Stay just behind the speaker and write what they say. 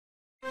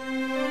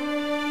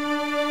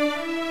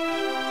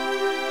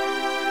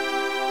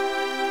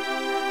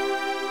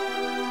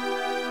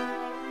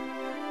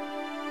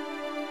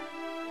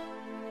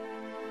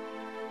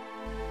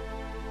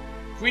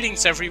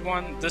Greetings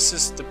everyone, this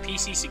is the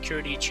PC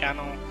Security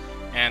channel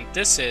and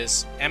this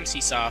is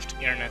Emsisoft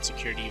Internet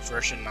Security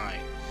version 9.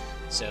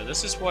 So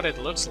this is what it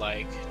looks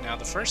like. Now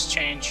the first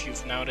change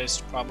you've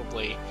noticed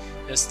probably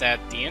is that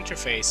the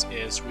interface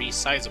is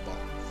resizable.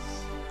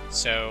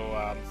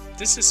 So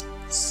this is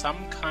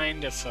some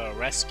kind of a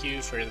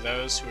rescue for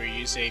those who are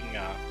using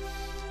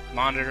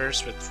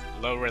monitors with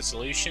low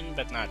resolution,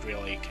 but not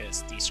really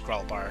because these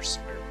scroll bars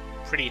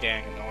are pretty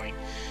dang annoying.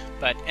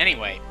 But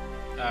anyway,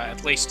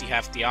 at least you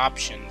have the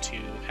option to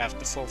have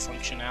the full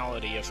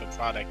functionality of a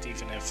product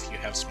even if you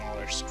have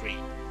smaller screen.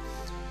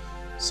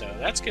 So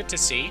that's good to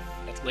see.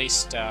 At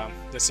least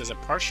this is a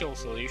partial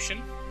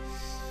solution.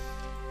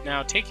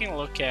 Now taking a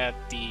look at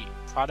the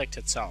product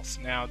itself.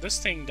 Now this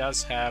thing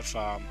does have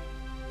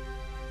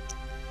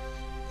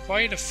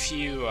quite a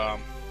few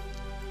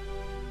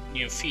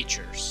new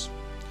features.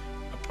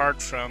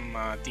 Apart from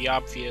the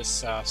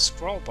obvious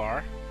scroll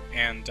bar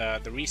and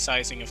the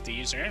resizing of the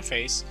user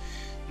interface,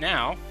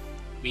 now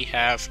we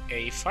have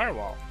a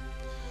firewall.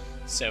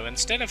 So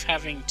instead of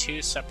having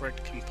two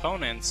separate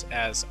components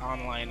as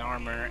Online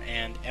Armor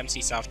and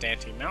Emsisoft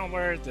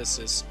Anti-malware, this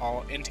is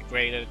all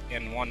integrated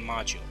in one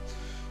module.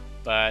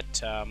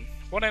 But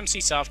what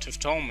Emsisoft have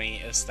told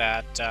me is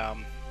that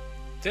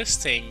this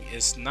thing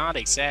is not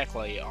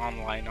exactly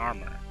Online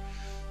Armor.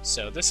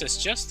 So this is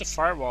just the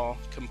firewall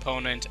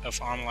component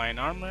of Online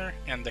Armor,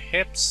 and the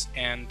HIPs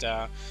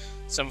and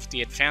some of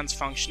the advanced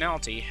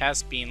functionality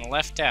has been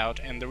left out,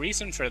 and the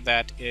reason for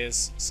that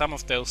is some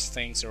of those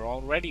things are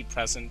already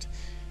present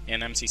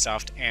in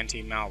Emsisoft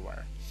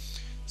Anti-malware.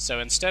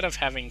 So instead of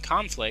having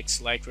conflicts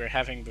like we're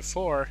having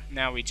before,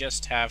 now we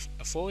just have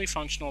a fully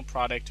functional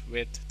product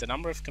with the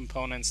number of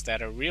components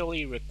that are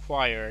really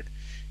required,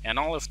 and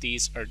all of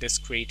these are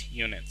discrete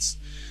units.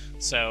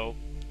 So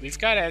we've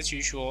got, as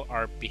usual,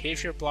 our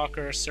behavior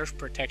blocker, surf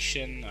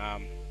protection,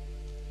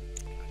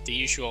 the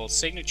usual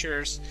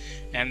signatures,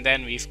 and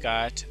then we've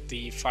got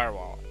the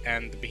firewall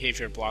and the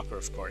behavior blocker,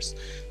 of course.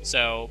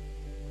 So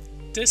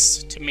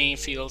this to me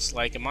feels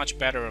like a much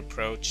better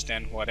approach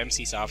than what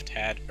Emsisoft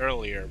had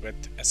earlier with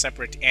a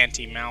separate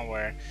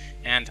anti-malware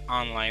and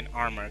Online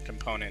Armor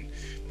component.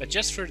 But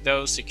just for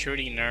those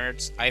security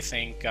nerds, I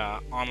think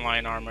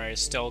Online Armor is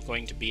still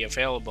going to be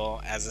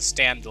available as a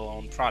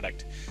standalone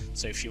product.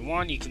 So if you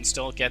want, you can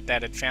still get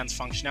that advanced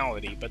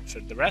functionality, but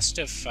for the rest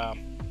of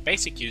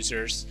basic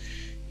users,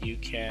 you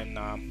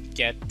can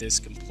get this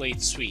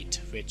complete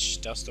suite,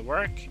 which does the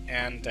work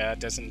and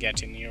doesn't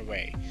get in your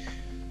way.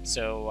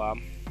 So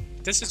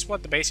this is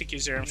what the basic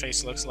user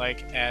interface looks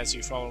like. As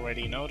you've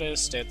already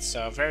noticed, it's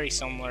very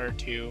similar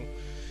to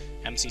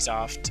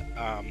Emsisoft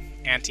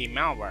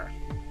Anti-malware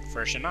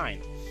version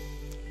 9.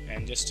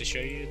 And just to show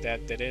you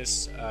that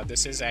this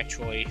is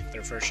actually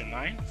their version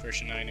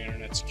 9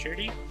 Internet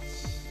Security.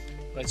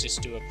 Let's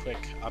just do a quick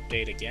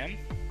update again.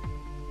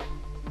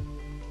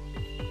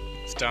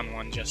 I've done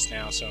one just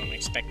now, so I'm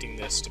expecting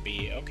this to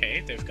be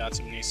okay. They've got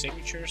some new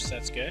signatures,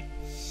 that's good.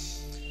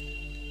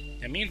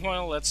 And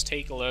meanwhile, let's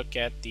take a look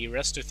at the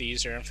rest of the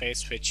user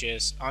interface, which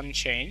is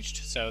unchanged.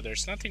 So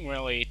there's nothing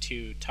really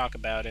to talk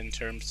about in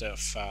terms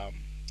of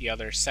the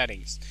other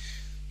settings.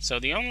 So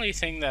the only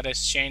thing that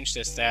has changed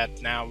is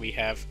that now we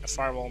have a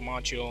firewall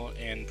module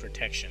in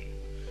protection.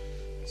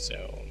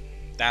 So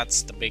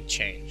that's the big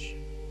change.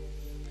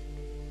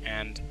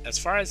 And as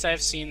far as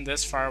I've seen,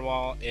 this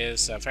firewall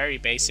is very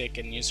basic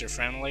and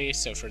user-friendly.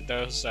 So for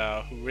those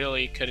who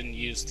really couldn't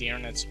use the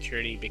Internet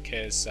Security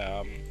because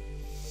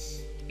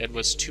it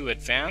was too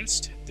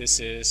advanced, this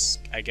is,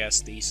 I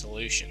guess, the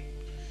solution.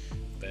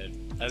 But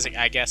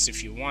I guess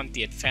if you want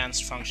the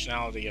advanced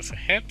functionality of a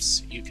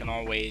HIPS, you can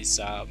always,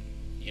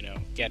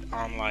 get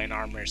Online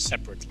Armor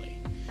separately.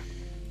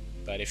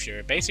 But if you're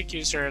a basic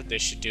user,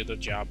 this should do the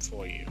job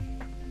for you.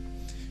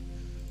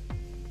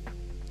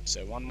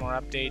 So one more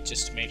update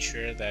just to make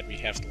sure that we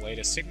have the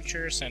latest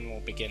signatures, and we'll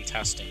begin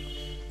testing.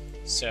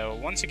 So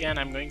once again,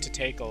 I'm going to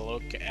take a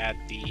look at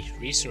the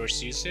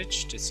resource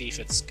usage to see if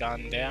it's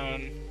gone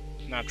down.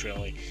 Not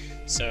really.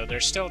 So they're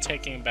still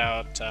taking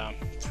about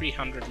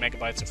 300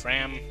 megabytes of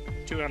RAM,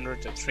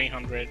 200 to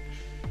 300,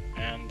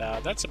 and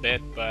that's a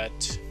bit,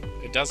 but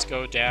it does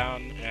go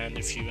down, and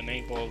if you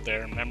enable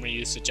their memory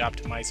usage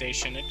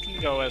optimization, it can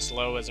go as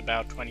low as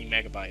about 20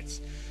 megabytes.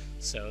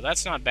 So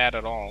that's not bad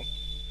at all.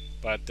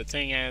 But the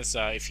thing is,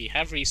 if you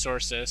have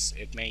resources,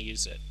 it may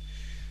use it.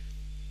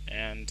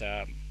 And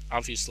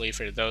obviously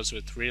for those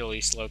with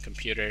really slow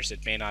computers,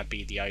 it may not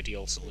be the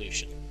ideal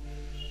solution.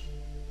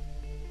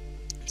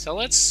 So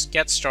let's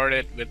get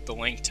started with the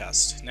link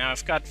test. Now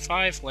I've got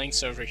 5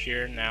 links over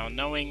here. Now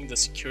knowing the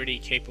security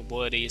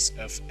capabilities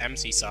of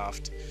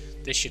Emsisoft,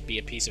 this should be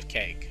a piece of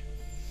cake.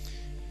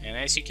 And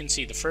as you can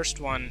see, the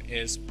first one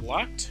is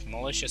blocked,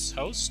 malicious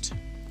host.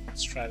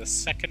 Let's try the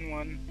second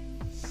one.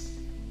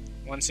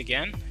 Once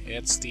again,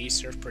 it's the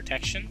surf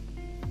protection.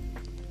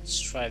 Let's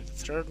try the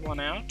third one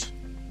out.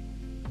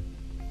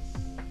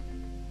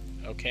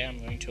 Okay, I'm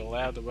going to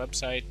allow the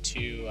website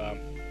to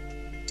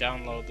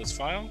download this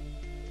file.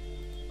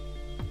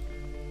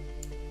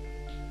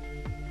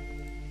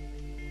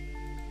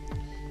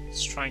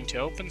 Let's trying to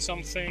open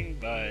something,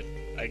 but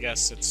I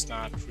guess it's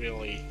not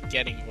really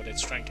getting what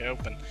it's trying to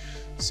open.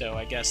 So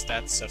I guess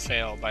that's a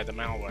fail by the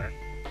malware.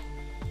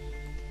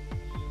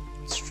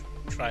 Let's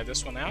try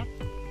this one out.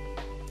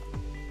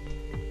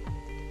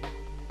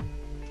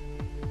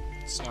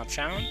 It's not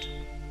found.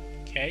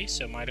 Okay,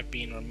 so it might have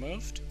been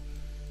removed.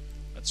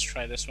 Let's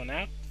try this one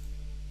out.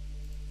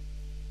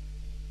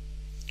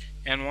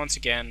 And once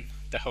again,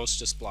 the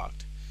host is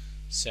blocked.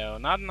 So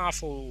not an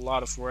awful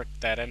lot of work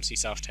that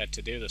Emsisoft had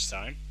to do this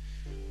time.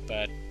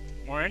 But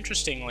more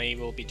interestingly,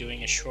 we'll be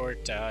doing a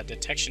short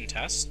detection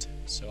test.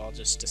 So I'll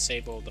just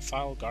disable the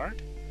file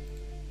guard.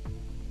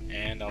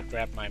 And I'll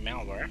grab my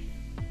malware.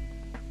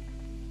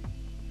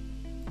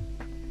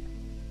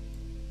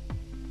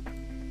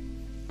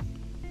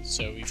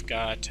 So we've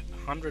got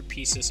 100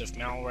 pieces of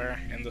malware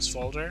in this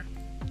folder.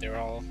 They're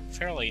all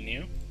fairly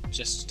new,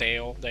 just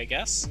stale, I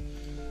guess.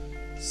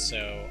 So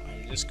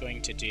I'm just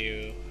going to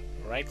do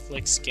a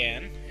right-click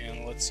scan,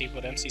 and let's see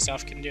what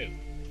Emsisoft can do.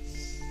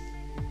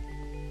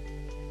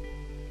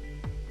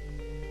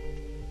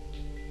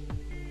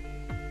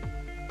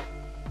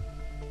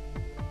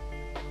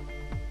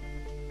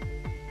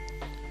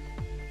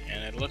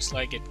 And it looks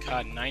like it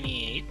caught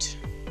 98,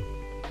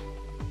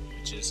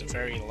 which is a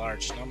very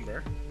large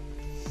number.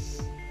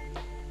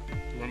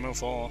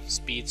 Removal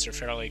speeds are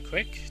fairly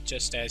quick,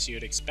 just as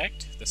you'd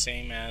expect, the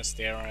same as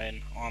they are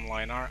in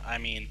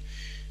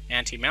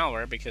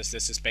anti-malware, because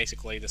this is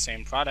basically the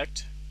same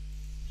product.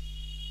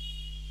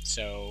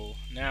 So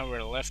now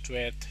we're left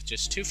with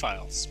just 2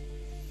 files.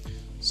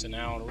 So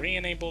now I'll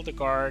re-enable the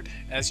guard.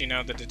 As you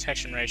know, the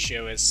detection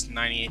ratio is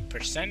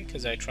 98%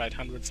 because I tried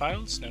 100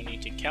 files, no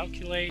need to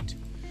calculate.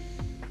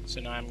 So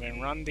now I'm going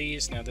to run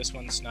these. Now this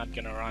one's not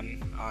going to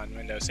run on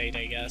Windows 8,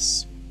 I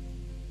guess.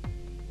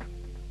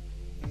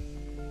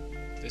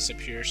 This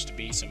appears to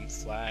be some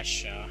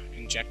flash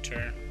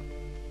injector.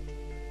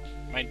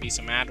 Might be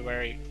some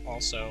adware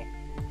also.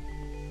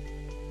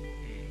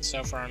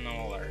 So far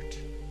no alert.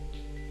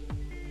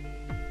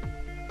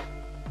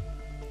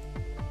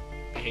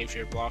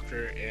 Behavior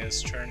blocker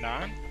is turned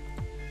on.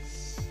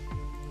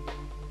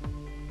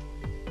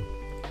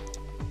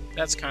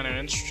 That's kind of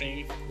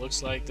interesting.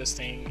 Looks like this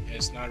thing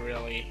is not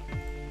really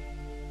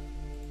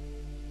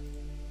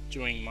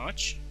doing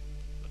much.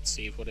 Let's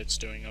see what it's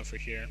doing over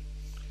here.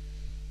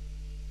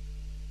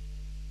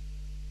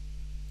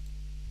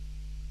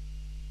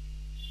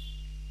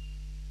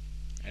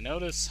 I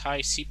notice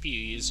high CPU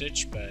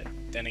usage, but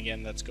then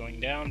again that's going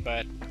down,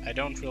 but I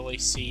don't really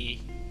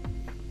see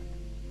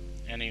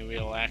any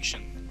real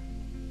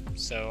action.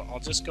 So I'll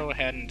just go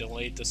ahead and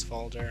delete this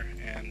folder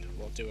and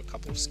we'll do a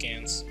couple of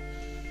scans.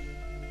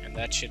 And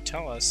that should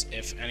tell us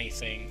if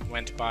anything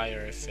went by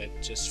or if it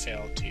just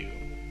failed to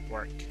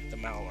work, the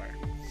malware.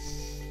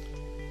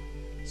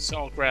 So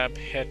I'll grab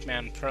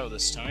Hetman Pro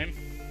this time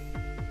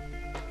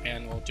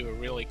and we'll do a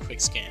really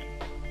quick scan.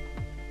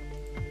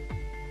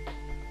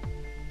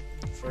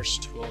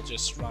 First, we'll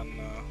just run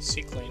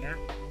CCleaner.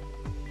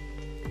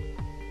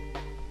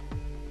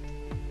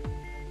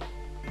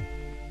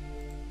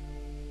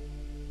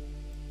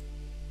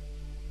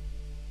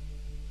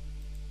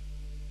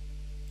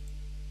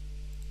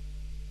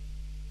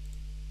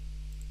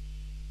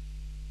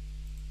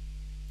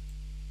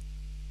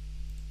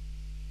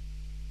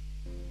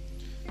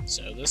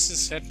 So this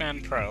is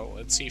Hetman Pro.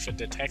 Let's see if it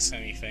detects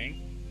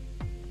anything.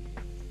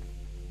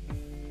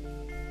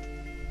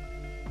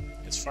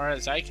 As far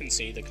as I can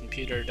see, the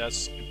computer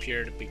does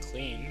appear to be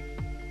clean.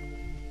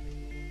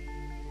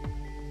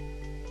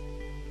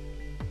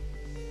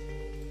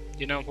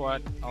 You know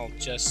what? I'll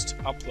just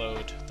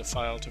upload the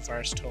file to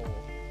VirusTotal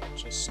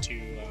just to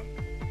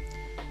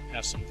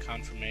have some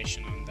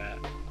confirmation on that.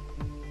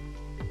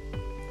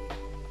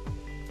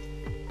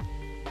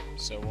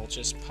 So we'll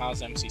just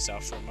pause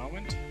Emsisoft for a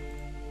moment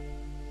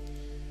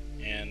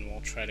and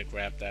we'll try to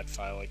grab that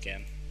file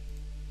again.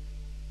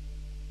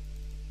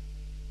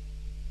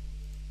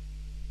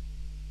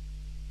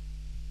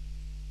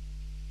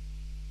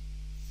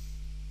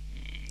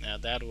 Now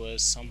that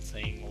was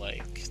something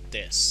like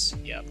this,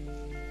 yep.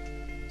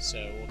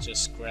 So we'll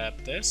just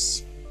grab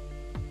this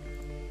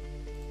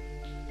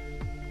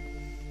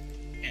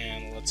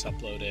and let's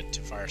upload it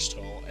to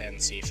VirusTotal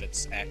and see if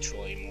it's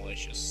actually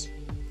malicious.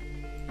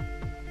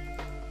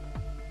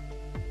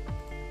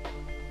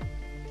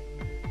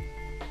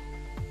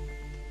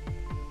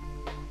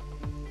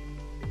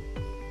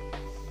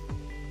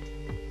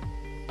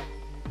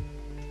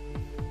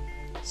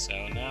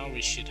 So now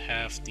we should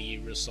have the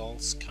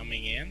results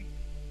coming in.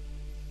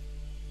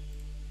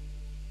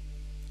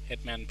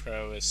 Hetman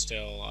Pro is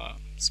still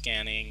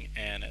scanning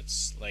and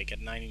it's like at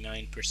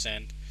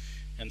 99%,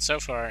 and so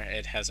far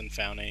it hasn't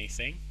found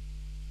anything.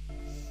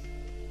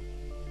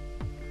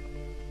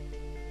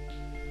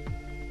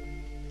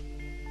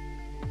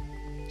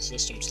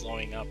 System's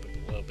slowing up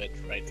a little bit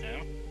right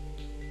now.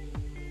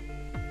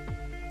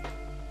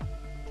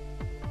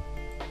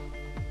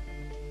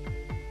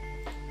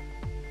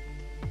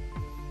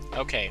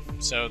 Okay,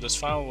 so this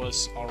file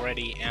was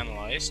already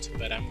analyzed,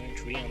 but I'm going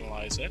to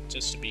reanalyze it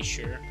just to be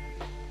sure.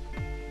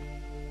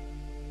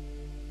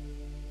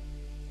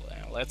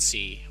 let's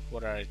see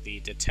what are the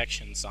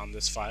detections on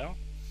this file.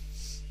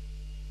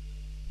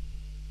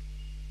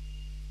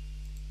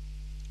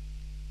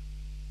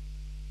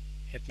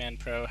 Hitman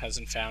Pro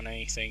hasn't found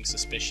anything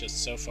suspicious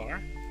so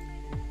far.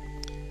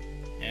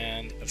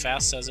 And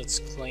Avast says it's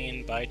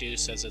clean, Baidu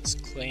says it's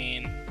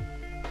clean,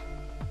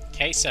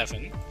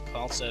 K7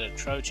 calls it a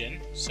Trojan,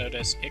 so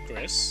does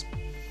Icarus,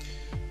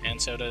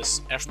 and so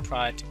does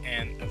FProt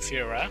and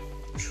Avira,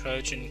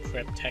 Trojan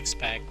Crypt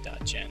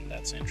TextPack.gen.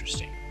 That's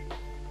interesting.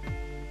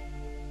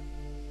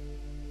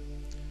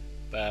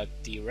 But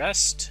the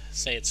rest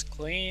say it's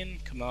clean.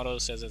 Komodo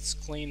says it's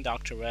clean.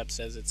 Dr. Web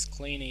says it's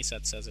clean.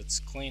 ESET says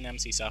it's clean.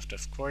 Emsisoft,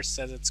 of course,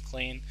 says it's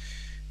clean.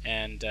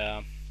 And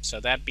so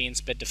that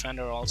beans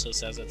Bitdefender also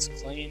says it's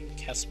clean.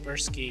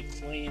 Kaspersky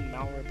clean.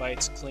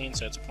 Malwarebytes clean.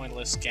 So it's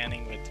pointless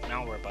scanning with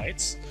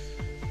Malwarebytes.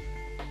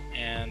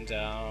 And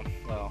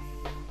well,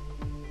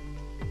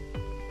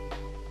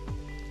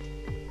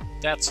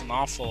 that's an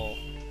awful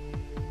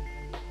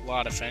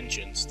lot of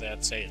engines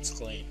that say it's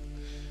clean.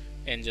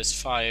 And just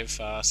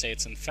 5 say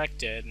it's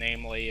infected,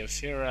 namely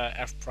Avira,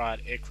 FProt,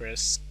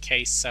 Icarus,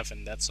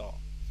 K7, that's all.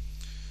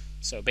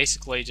 So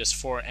basically just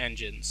 4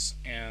 engines.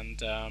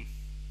 And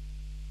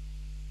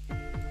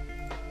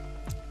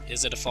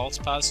is it a false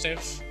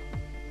positive?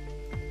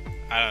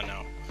 I don't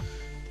know.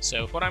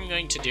 So what I'm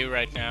going to do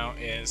right now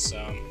is,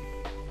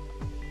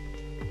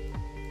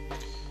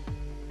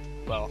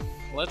 well,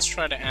 let's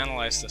try to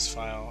analyze this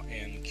file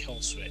in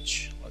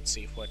Killswitch. Let's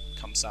see what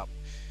comes up.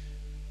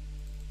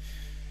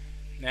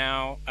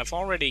 Now, I've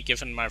already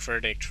given my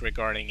verdict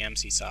regarding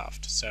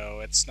Emsisoft,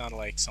 so it's not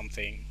like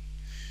something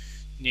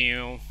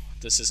new.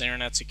 This is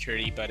internet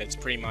security, but it's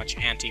pretty much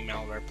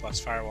anti-malware plus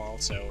firewall,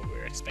 so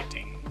we're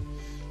expecting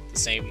the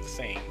same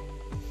thing.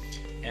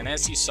 And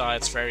as you saw,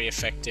 it's very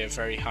effective,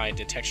 very high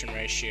detection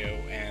ratio,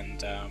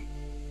 and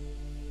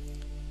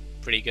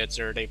pretty good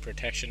zero-day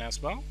protection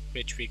as well,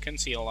 which we couldn't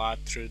see a lot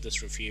through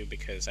this review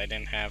because I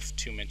didn't have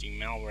too many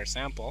malware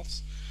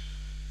samples.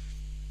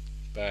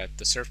 But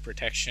the surf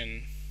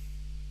protection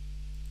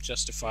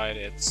justified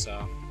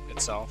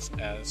itself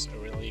as a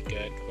really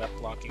good web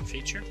blocking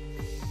feature.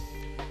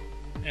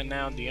 And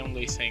now the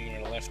only thing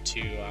we're left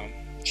to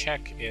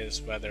check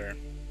is whether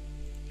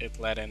it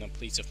let in a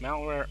piece of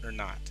malware or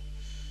not.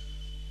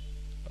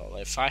 Well,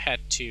 if I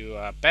had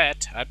to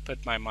bet, I'd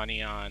put my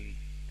money on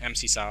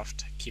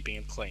Emsisoft keeping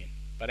it clean.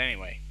 But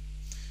anyway,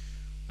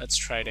 let's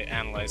try to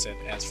analyze it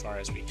as far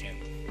as we can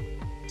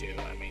do.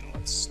 I mean,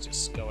 let's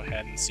just go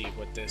ahead and see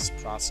what this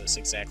process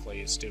exactly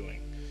is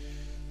doing.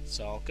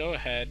 So I'll go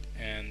ahead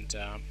and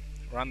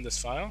run this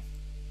file.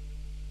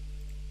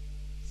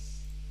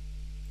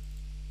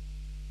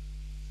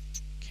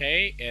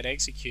 Okay, it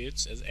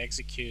executes. It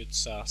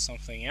executes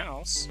something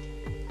else.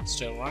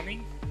 Still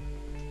running.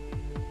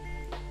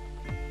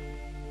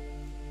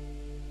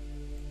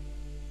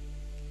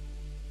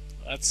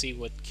 Let's see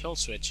what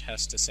Killswitch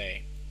has to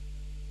say.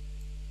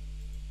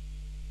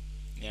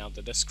 Now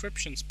the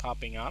description's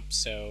popping up,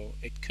 so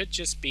it could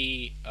just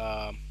be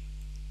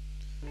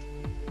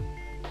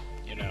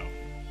you know,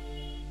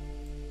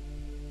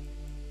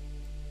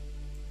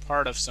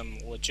 part of some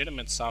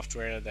legitimate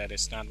software that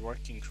is not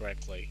working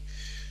correctly.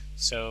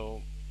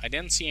 So I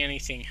didn't see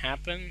anything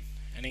happen,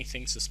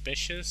 anything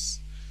suspicious,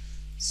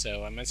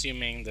 so I'm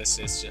assuming this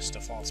is just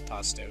a false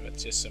positive.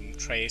 It's just some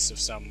trace of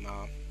some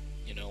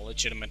you know,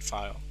 legitimate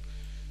file.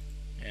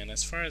 And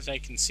as far as I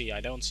can see, I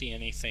don't see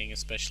anything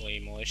especially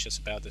malicious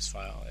about this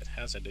file. It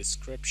has a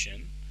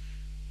description,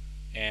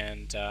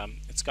 and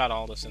it's got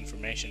all this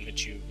information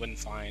which you wouldn't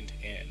find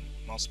in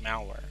most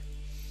malware.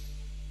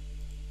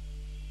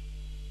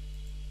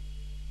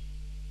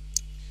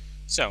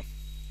 So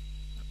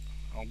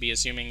I'll be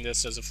assuming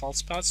this is a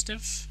false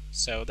positive.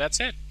 So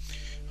that's it.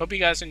 Hope you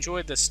guys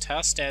enjoyed this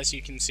test. As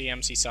you can see,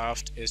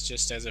 Emsisoft is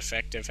just as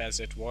effective as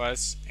it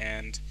was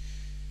and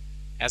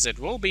as it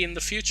will be in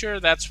the future.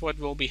 That's what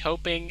we'll be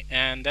hoping,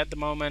 and at the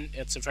moment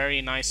it's a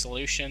very nice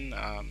solution.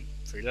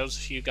 For those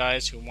of you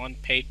guys who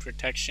want paid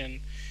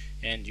protection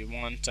and you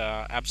want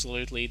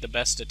absolutely the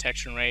best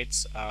detection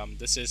rates,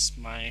 this is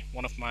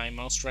one of my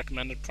most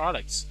recommended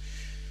products.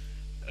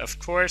 Of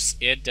course,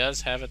 it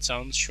does have its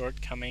own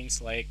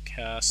shortcomings, like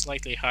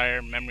slightly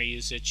higher memory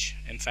usage,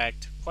 in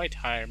fact quite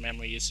higher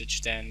memory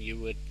usage than you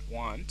would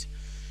want,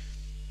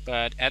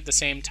 but at the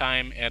same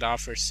time it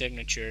offers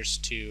signatures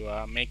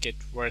to make it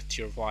worth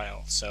your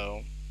while.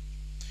 So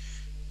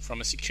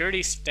from a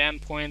security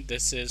standpoint,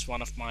 this is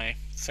one of my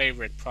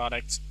favorite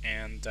products,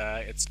 and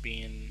it's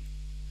been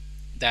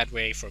that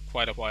way for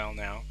quite a while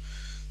now.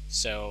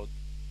 So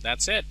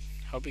that's it.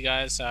 Hope you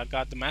guys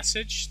got the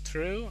message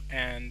through,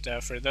 and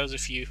for those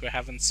of you who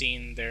haven't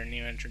seen their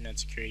new internet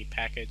security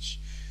package,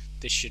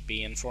 this should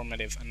be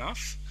informative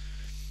enough.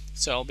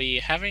 So I'll be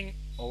having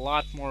a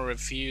lot more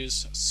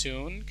reviews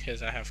soon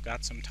because I have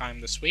got some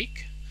time this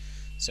week.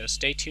 So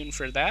stay tuned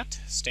for that.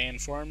 Stay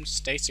informed,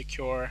 stay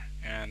secure,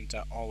 and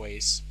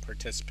always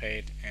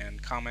participate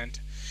and comment.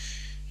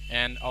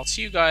 And I'll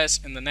see you guys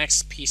in the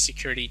next P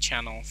Security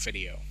channel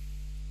video.